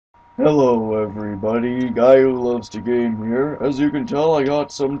Hello everybody, Guy Who Loves to Game here. As you can tell, I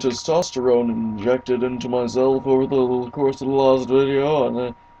got some testosterone injected into myself over the course of the last video,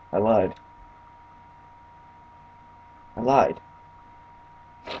 and I lied. I lied.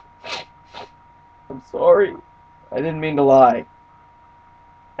 I'm sorry. I didn't mean to lie.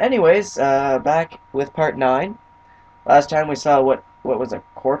 Anyways, back with part 9. Last time we saw what was a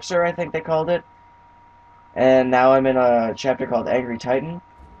corpser, I think they called it. And now I'm in a chapter called Angry Titan.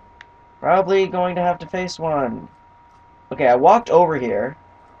 Probably going to have to face one. Okay, I walked over here.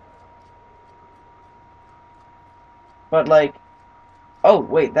 But like, oh,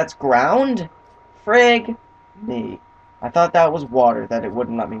 wait, that's ground? Frig me. I thought that was water that it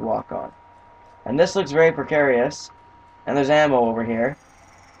wouldn't let me walk on. And this looks very precarious. And there's ammo over here.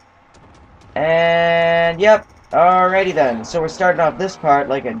 And, yep. Alrighty then. So we're starting off this part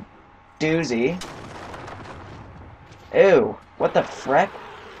like a doozy. Ew. What the frick?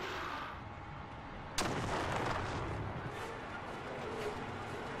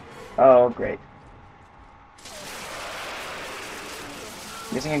 Oh, great.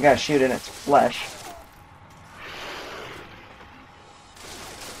 Guessing I gotta shoot in its flesh.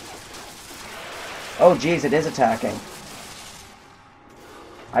 Oh, geez, it is attacking.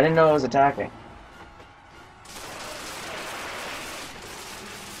 I didn't know it was attacking.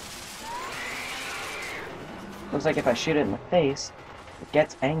 Looks like if I shoot it in the face, it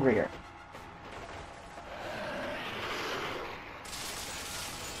gets angrier.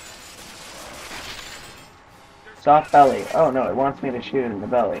 Soft belly. Oh no, it wants me to shoot it in the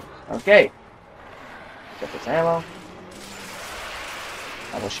belly. Okay. Get this ammo.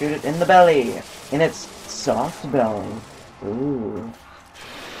 I will shoot it in the belly. In its soft belly. Ooh.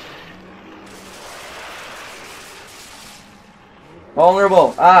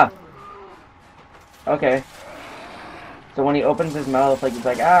 Vulnerable. Ah. Okay. So when he opens his mouth, like he's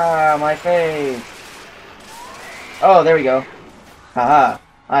like, ah, my face. Oh, there we go. Haha.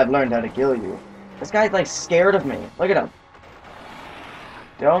 I've learned how to kill you. This guy's like scared of me. Look at him.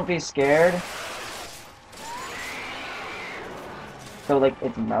 Don't be scared. So like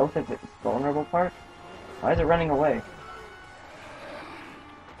its mouth is its vulnerable part? Why is it running away?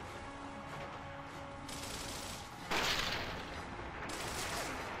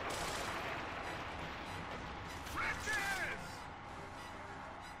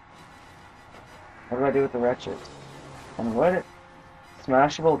 What do I do with the wretches? And what?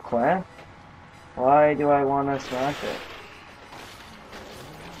 Smashable clamp? Why do I want to smash it?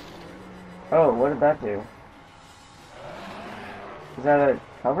 Oh, what did that do? Is that a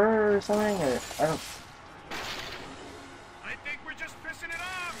cover or something? Or I don't. I think we're just pissing it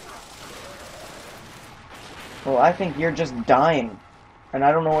off. Well, I think you're just dying, and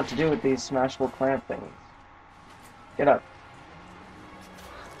I don't know what to do with these smashable clamp things. Get up.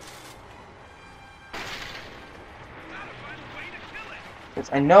 Gotta find a way to kill it. Yes,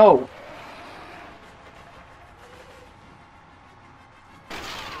 I know.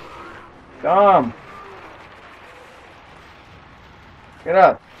 Come. Get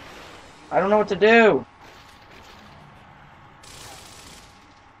up. I don't know what to do.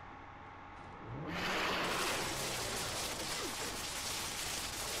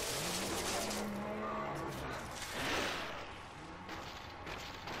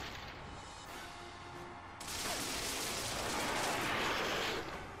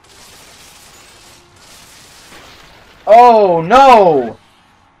 Oh, no!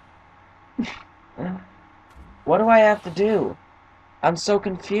 What do I have to do? I'm so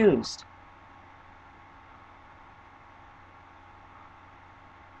confused.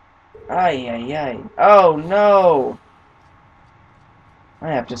 Ay, ay, ay. Oh, no! I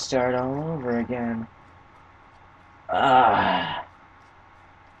have to start all over again. Ah.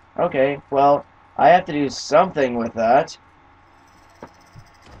 Okay, well, I have to do something with that.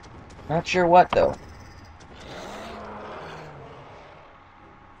 Not sure what, though.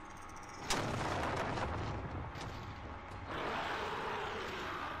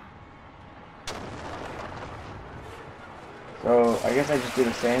 So, I guess I just do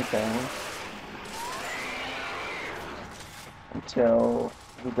the same thing until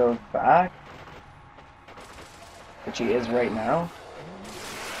he goes back, which he is right now.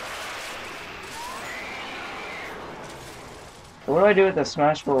 So what do I do with the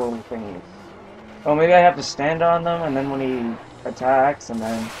smashable thingies? Oh, maybe I have to stand on them, and then when he attacks, and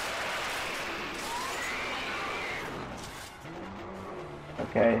then...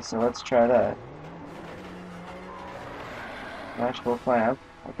 Okay, so let's try that. Smashable clamp.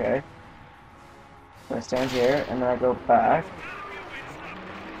 Okay. So I stand here, and then I go back.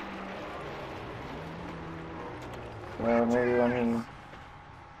 So maybe when he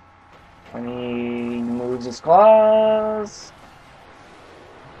And he moves his claws.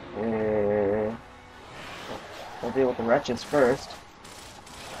 We'll deal with the wretches first.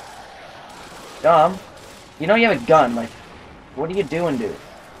 Dom, you know you have a gun. Like, what are you doing, dude?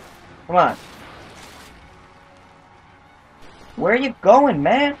 Come on. Where are you going,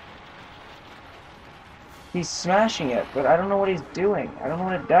 man? He's smashing it, but I don't know what he's doing. I don't know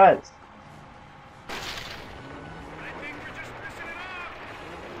what it does. I think we're just pissing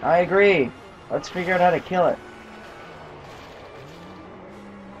it off. I agree. Let's figure out how to kill it.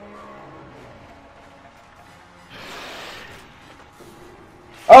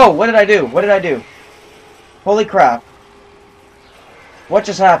 Oh, what did I do? What did I do? Holy crap. What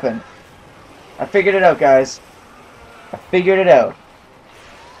just happened? I figured it out, guys. I figured it out.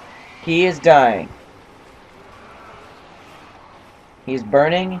 He is dying. He's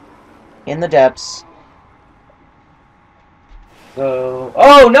burning in the depths. So...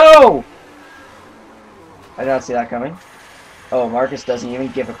 Oh, no! I did not see that coming. Oh, Marcus doesn't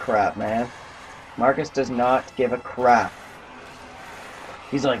even give a crap, man. Marcus does not give a crap.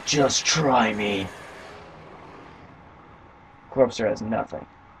 He's like, just try me. Corpser has nothing.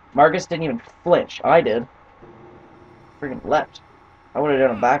 Marcus didn't even flinch. I did. Freaking leapt. I would have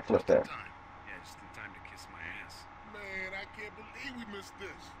done a backflip there. Yeah, just in time to kiss my ass. Man, I can't believe we missed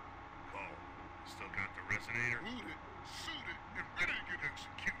this. Oh, still got the resonator? Looted, suited, and ready to get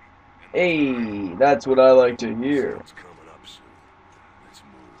executed. Hey, that's what I like to hear. It's coming up soon. Let's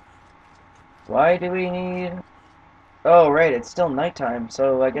move. Why do we need... Oh, right, it's still nighttime,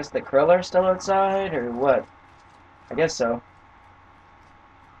 so I guess the Krill are still outside, or what? I guess so.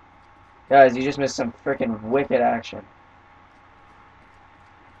 Guys, you just missed some freaking wicked action.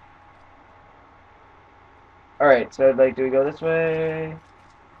 Alright, so, like, do we go this way?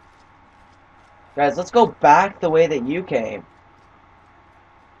 Guys, let's go back the way that you came.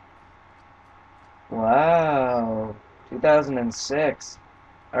 Wow. 2006.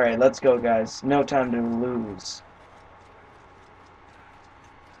 Alright, let's go, guys. No time to lose.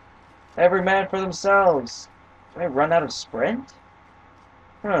 Every man for themselves. Did I run out of sprint?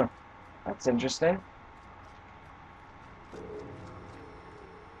 Huh. That's interesting.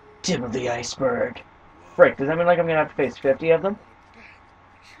 Tip of the iceberg. Frick, does that mean like I'm gonna have to face 50 of them?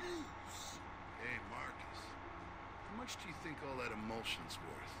 Juice. Hey, Marcus. How much do you think all that emulsion's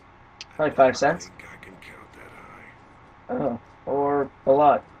worth? Probably 5 cents. I think I can count that high. Oh, or a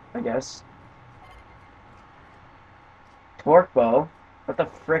lot, I guess. Torque bow? What the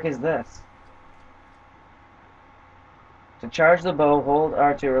frick is this? To charge the bow, hold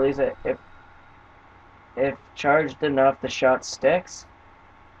R to release it. If charged enough, the shot sticks.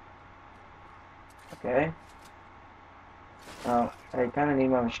 Okay. Oh, I kind of need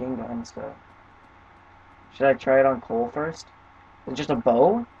my machine gun, so... Should I try it on Cole first? Is it just a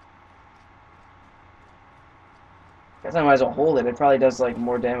bow? Guess I might as well hold it. It probably does like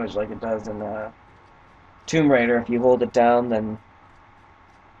more damage like it does in Tomb Raider. If you hold it down, then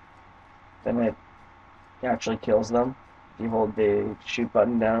it actually kills them. If you hold the shoot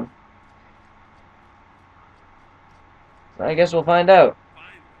button down. So I guess we'll find out.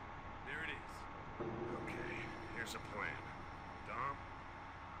 Finally, there it is. Okay, here's a plan. Dom,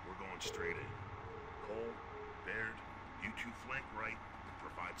 we're going straight in. Cole, Baird, you two flank right and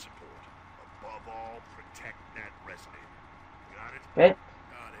provide support. Above all, protect that resonator. Got it? Okay.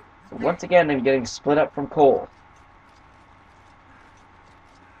 Got it. So once again, I'm getting split up from Cole.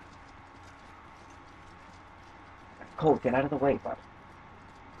 Cole, get out of the way, bud.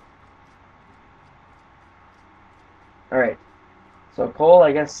 Alright. So Cole,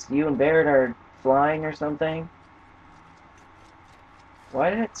 I guess you and Baird are flying or something. Why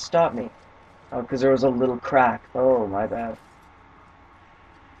did it stop me? Oh, because there was a little crack. Oh, my bad.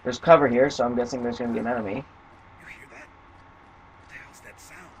 There's cover here, so I'm guessing there's going to be an enemy. You hear that? What the hell's that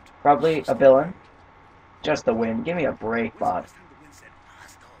sound? Probably a villain. Just the wind. Give me a break, bot. When's the last time the wind said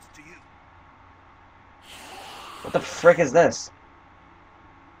hostiles to you? What the frick is this?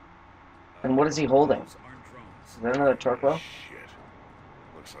 And what is he holding? Those aren't drones. Is that another torque bow? Shit.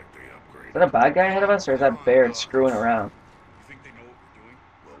 Looks like they upgraded. Is that a bad guy ahead of us, or is that Baird screwing around? You think they know what we're doing?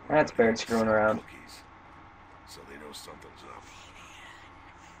 Well, we're That's gonna Baird get screwing some around. cookies, so they know something's up.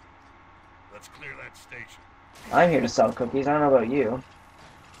 Let's clear that station. I'm here to sell cookies. I don't know about you.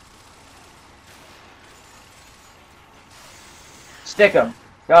 Stick him.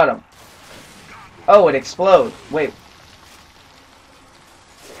 Got him. Oh, it explodes. Wait.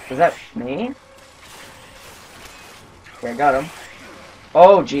 Is that me? Okay, I got him.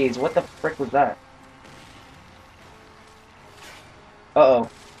 Oh, jeez. What the frick was that? Uh-oh.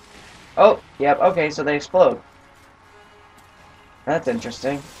 Oh, yep. Okay, so they explode. That's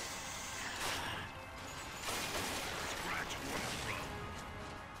interesting.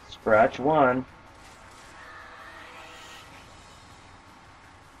 Scratch one.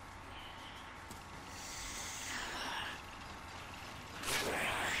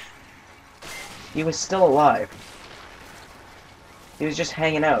 He was still alive. He was just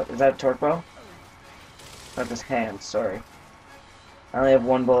hanging out. Is that a torque bow? Not his hand, sorry. I only have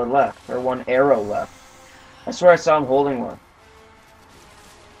one bullet left, or one arrow left. I swear I saw him holding one.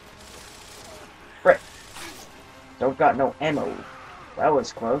 Frick. Don't got no ammo. That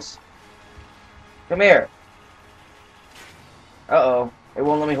was close. Come here. Uh-oh. It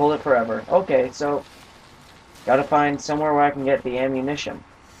won't let me hold it forever. Okay, so gotta find somewhere where I can get the ammunition.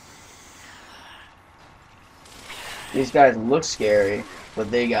 These guys look scary, but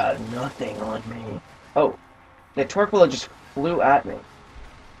they got nothing on me. Oh, the torque bullet just flew at me.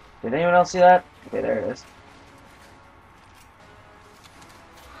 Did anyone else see that? Okay, there it is.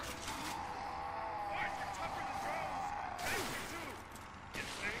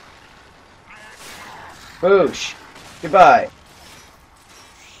 Boosh. Goodbye.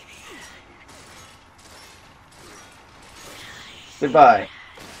 Goodbye.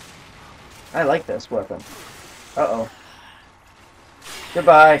 I like this weapon. Uh-oh.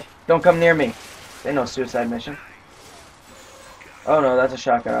 Goodbye. Don't come near me. Ain't no suicide mission. Oh no, that's a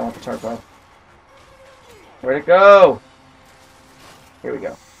shotgun. I want the torque bow. Where'd it go? Here we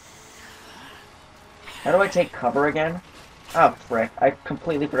go. How do I take cover again? Oh, frick. I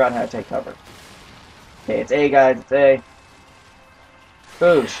completely forgot how to take cover. Okay, it's A, guys. It's A.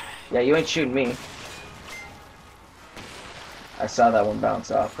 Boosh. Yeah, you ain't shooting me. I saw that one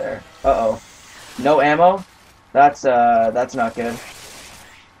bounce off there. Uh-oh. No ammo? That's not good.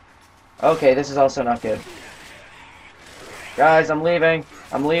 Okay, this is also not good. Guys, I'm leaving.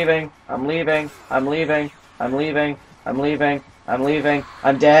 I'm leaving. I'm leaving. I'm leaving. I'm leaving. I'm leaving. I'm leaving.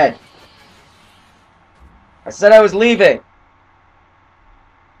 I'm dead. I said I was leaving.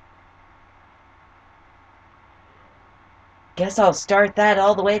 Guess I'll start that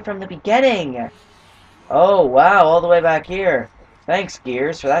all the way from the beginning. Oh, wow, all the way back here. Thanks,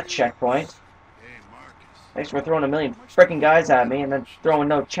 Gears, for that checkpoint. Hey, Marcus. Thanks for throwing a million freaking guys at me and then throwing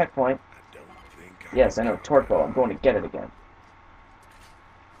no checkpoint. I don't think Yes, I know, torque bow. I'm going to get it again.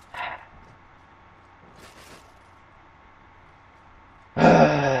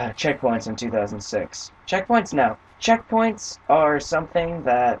 Checkpoints in 2006. Checkpoints now. Checkpoints are something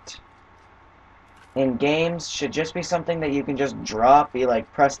that in games should just be something that you can just drop, be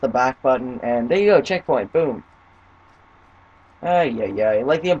like press the back button and there you go, checkpoint, boom. Yeah,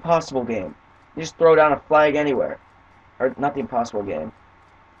 like the Impossible game. You just throw down a flag anywhere. Or not the Impossible game.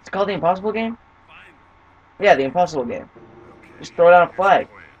 It's called the Impossible game? Fine. Yeah, the Impossible game. Okay, Just throw down a here's the flag.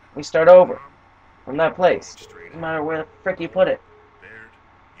 plan. We start over Tom, from that place. straight No in. matter where the frick you put it. Baird,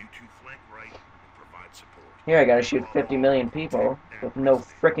 you two flank right and provide support. Here I gotta shoot 50 million people with no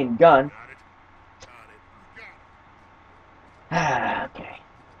frickin' gun. Got it? Got it. Ah, okay.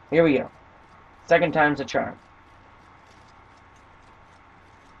 Here we go. Second time's a charm.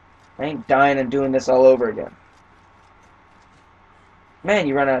 I ain't dying and doing this all over again. Man,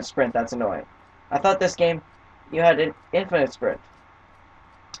 you run out of sprint. That's annoying. I thought this game, you had an infinite sprint.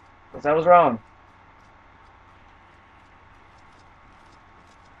 Guess I was wrong.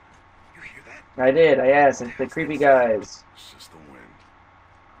 You hear that? I did. Yes, it's the creepy guys. It's just the wind.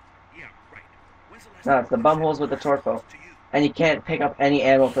 Yeah, right. When's the last No, it's the bumholes with the torque bow. to you? And you can't pick up any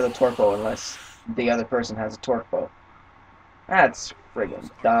ammo for the torque bow unless the other person has a torque bow. That's friggin'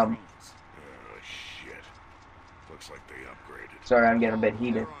 dumb. Oh, shit. Looks like they upgraded. Sorry, I'm getting a bit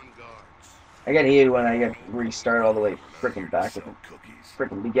heated. They're on guards. I get heated when I get restarted all the way frickin' back at Sell the cookies.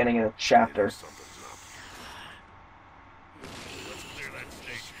 frickin' beginning of the chapter. Something's up. Let's clear that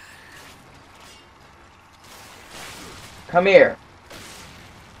station. Come here.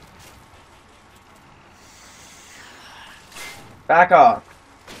 Back off.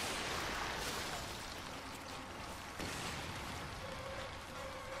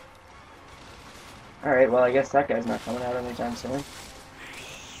 Alright, well I guess that guy's not coming out anytime soon.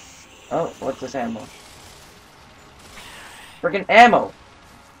 Oh, what's this ammo? Frickin' ammo!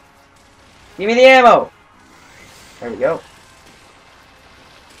 Give me the ammo! There we go.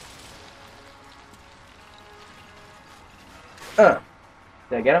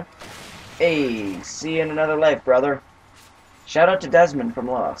 Did I get him? Hey, see you in another life, brother. Shout out to Desmond from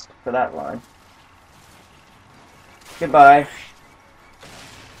Lost for that line. Goodbye.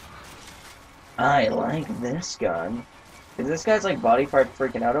 I like this gun. Is this guy's like body part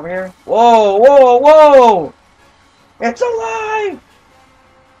freaking out over here? Whoa, whoa, whoa! It's alive!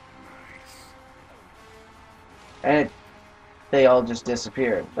 And they all just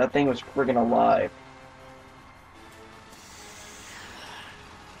disappeared. That thing was friggin' alive.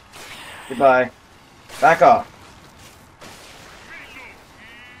 Goodbye. Back off.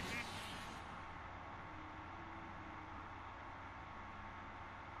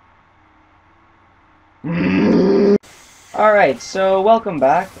 Alright, so welcome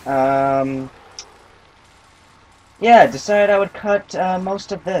back. Yeah, decided I would cut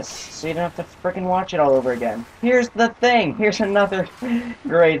most of this, so you don't have to frickin' watch it all over again. Here's the thing! Here's another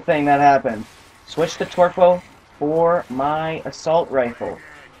great thing that happened. Switch the torque bow for my assault rifle.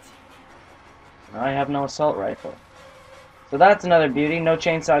 I have no assault rifle. So that's another beauty. No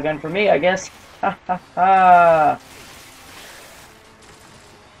chainsaw gun for me, I guess. Ha ha ha!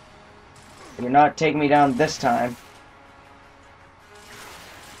 You're not taking me down this time.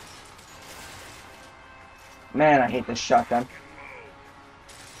 Man, I hate this shotgun.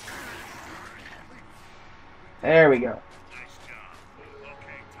 There we go. Nice job.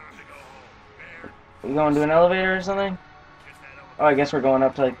 Okay, time to go home. Baird, We going to an elevator or something? get that elevator. Oh, I guess we're going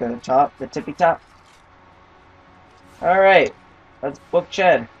up to like the top, the tippy top. Alright, let's book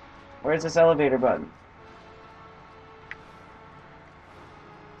Ched. Where's this elevator button?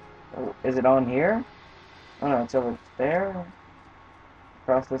 Oh, is it on here? Oh no, it's over there.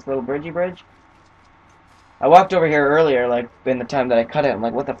 Across this little bridgey bridge. I walked over here earlier, like, in the time that I cut it. I'm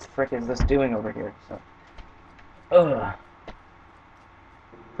like, what the frick is this doing over here? So, ugh.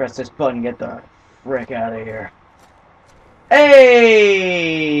 Press this button, get the frick out of here. Hey!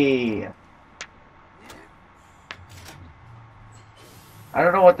 I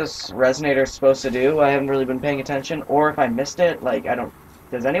don't know what this resonator is supposed to do. I haven't really been paying attention. Or if I missed it, like, I don't...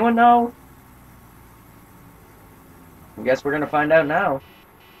 Does anyone know? I guess we're gonna find out now.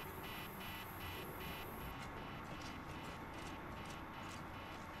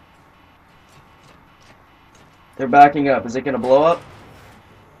 They're backing up. Is it gonna blow up?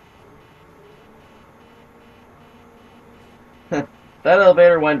 That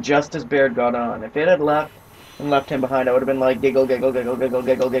elevator went just as Baird got on. If it had left and left him behind, I would have been like, giggle, giggle, giggle, giggle,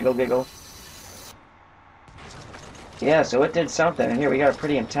 giggle, giggle, giggle. Yeah, so it did something. And here we got a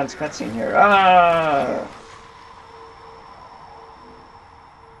pretty intense cutscene here. Ah!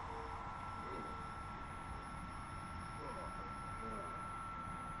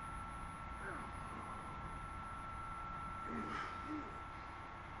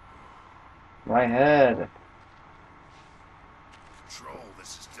 My head. Control,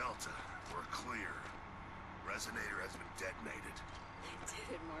 this is Delta. We're clear. Resonator has been detonated.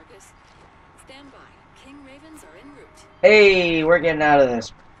 Did it, Marcus. Stand by. King Ravens are en route. Hey, we're getting out of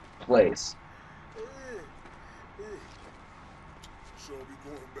this place. So we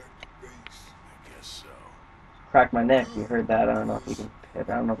going back to base? I guess so. Cracked my neck. You heard that? I don't know if you can. I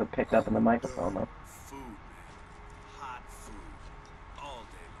don't know if it picked up in the microphone though. Food, man. Hot food. All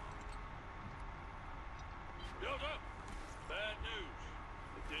day long. Delta, bad news.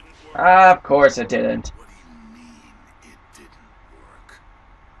 It didn't work. Of course it didn't. What do you mean it didn't work?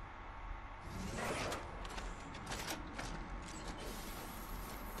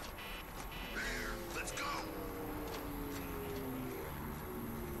 There, let's go.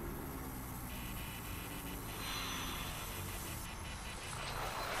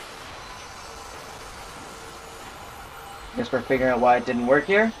 Guess we're figuring out why it didn't work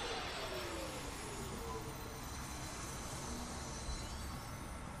here.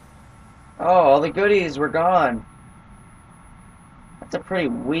 Oh, all the goodies were gone. That's a pretty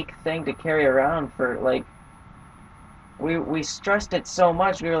weak thing to carry around for, like... We stressed it so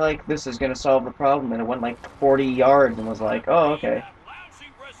much, we were like, this is gonna solve the problem, and it went like 40 yards and was like, oh, okay. That lousy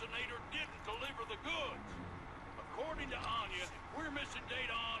resonator didn't deliver the goods. According to Anya, we're missing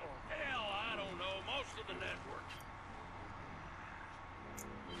data on, hell, I don't know, most of the network.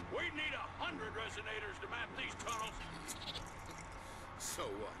 We need 100 resonators to map these tunnels. So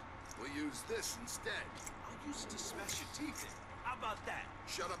what? We'll use this instead. I'll use it to smash your teeth in. How about that?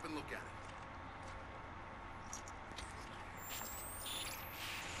 Shut up and look at it.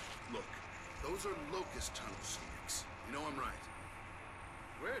 Look, those are locust tunnel sonics. You know I'm right.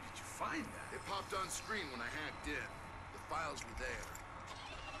 Where did you find that? It popped on screen when I hacked in. The files were there.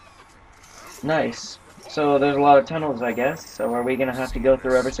 Nice. So there's a lot of tunnels, I guess. So are we gonna have to go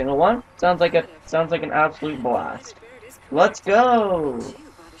through every single one? Sounds like an absolute blast. Let's go! Geobot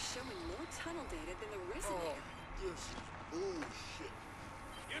is showing more tunnel data than the resonator. This is bullshit.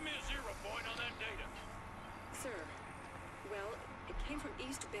 Give me a 0 point on that data. Sir, well, it came from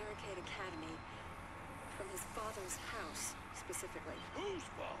East Barricade Academy. From his father's house, specifically. Whose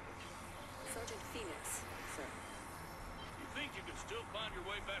fault? Sergeant Phoenix, sir. You think you can still find your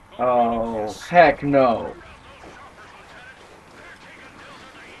way back home? Oh, heck no.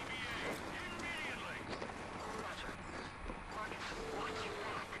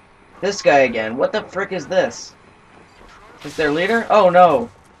 This guy again. What the frick is this? Is their leader? Oh no.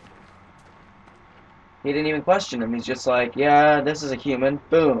 He didn't even question him. He's just like, yeah, this is a human.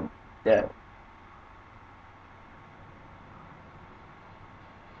 Boom. Dead.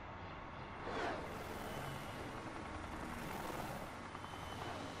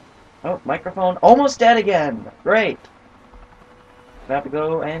 Oh, microphone. Almost dead again. Great. I have to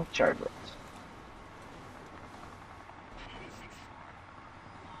go and charge it.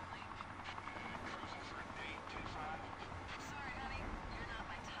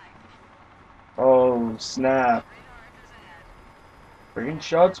 Oh, snap. Friggin'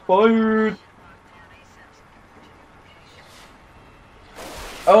 shots fired.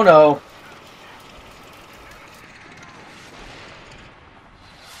 Oh no.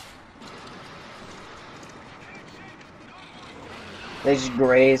 They just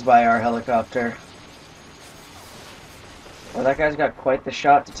grazed by our helicopter. Well, that guy's got quite the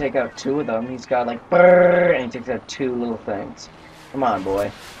shot to take out two of them. He's got like, brrr, and he takes out two little things. Come on,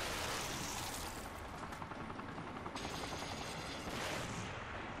 boy.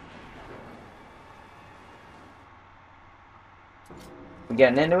 We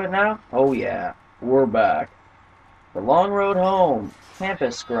getting into it now? Oh yeah, we're back. The long road home.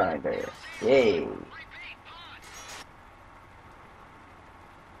 Campus grinder. Yay.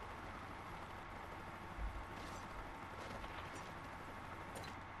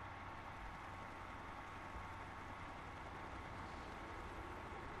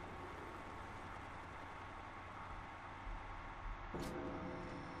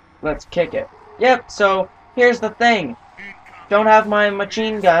 Let's kick it. Yep, so here's the thing. Don't have my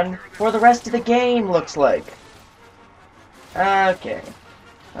machine gun for the rest of the game, looks like. Okay.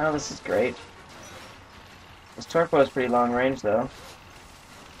 Oh, this is great. This torpedo is pretty long range, though.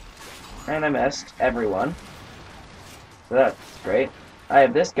 And I missed everyone. So that's great. I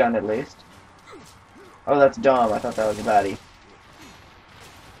have this gun, at least. Oh, that's Dom. I thought that was a baddie.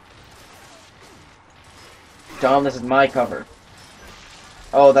 Dom, this is my cover.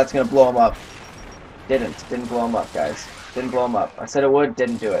 Oh, that's gonna blow him up. Didn't blow him up, guys. Didn't blow him up. I said it would,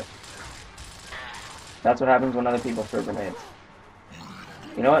 didn't do it. That's what happens when other people throw grenades.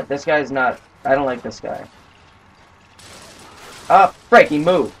 You know what? This guy's not... I don't like this guy. Ah, breaking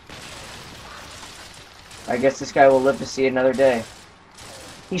move! I guess this guy will live to see another day.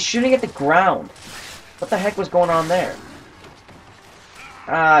 He's shooting at the ground. What the heck was going on there?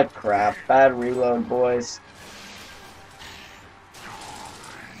 Ah, crap. Bad reload, boys.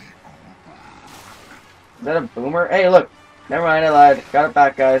 Is that a boomer? Hey, look. Never mind, I lied. Got it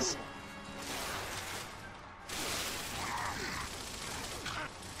back, guys.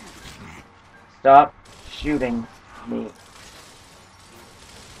 Stop shooting me.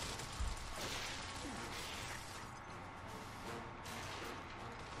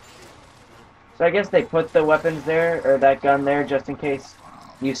 So I guess they put the weapons there, or that gun there, just in case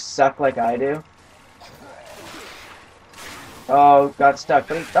you suck like I do. Oh, got stuck.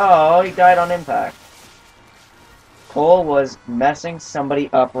 But he died on impact. Cole was messing somebody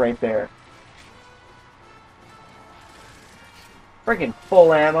up right there. Freaking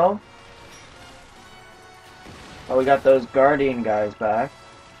full ammo. Oh, we got those Guardian guys back.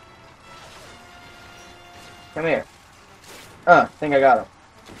 Come here. I think I got him.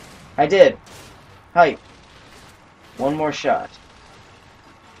 I did. Hype. One more shot.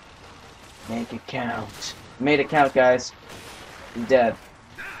 Make it count. Made it count, guys. He's dead.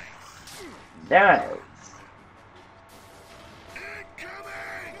 Nice.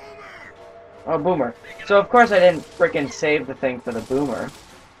 Oh, boomer. So, of course, I didn't frickin' save the thing for the boomer.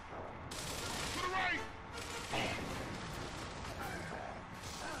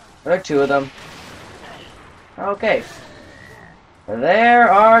 There are two of them. Okay.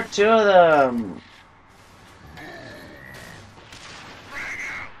 There are two of them.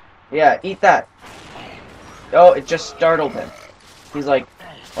 Yeah, eat that. Oh, it just startled him. He's like,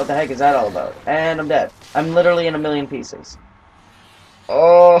 what the heck is that all about? And I'm dead. I'm literally in a million pieces.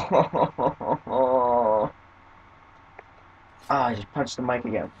 Oh, I just punched the mic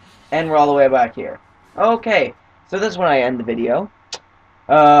again. And we're all the way back here. Okay, so this is when I end the video.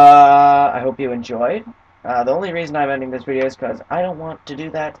 I hope you enjoyed. The only reason I'm ending this video is because I don't want to do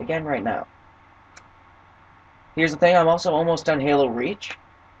that again right now. Here's the thing, I'm also almost done Halo Reach.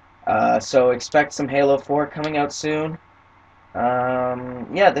 So expect some Halo 4 coming out soon.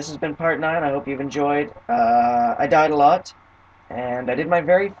 Yeah, this has been part 9. I hope you've enjoyed. I died a lot. And I did my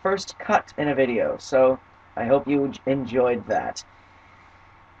very first cut in a video, so I hope you enjoyed that.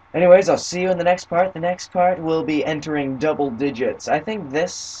 Anyways, I'll see you in the next part. The next part will be entering double digits. I think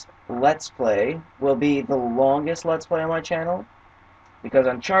this Let's Play will be the longest Let's Play on my channel. because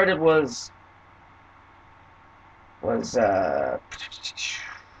Uncharted was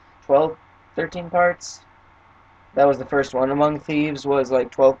 12, 13 parts. That was the first one. Among Thieves was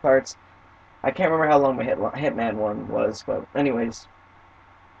like 12 parts. I can't remember how long my Hitman one was, but anyways,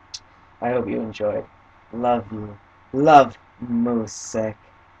 I hope you enjoyed. Love you. Love Music.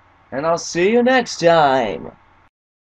 And I'll see you next time.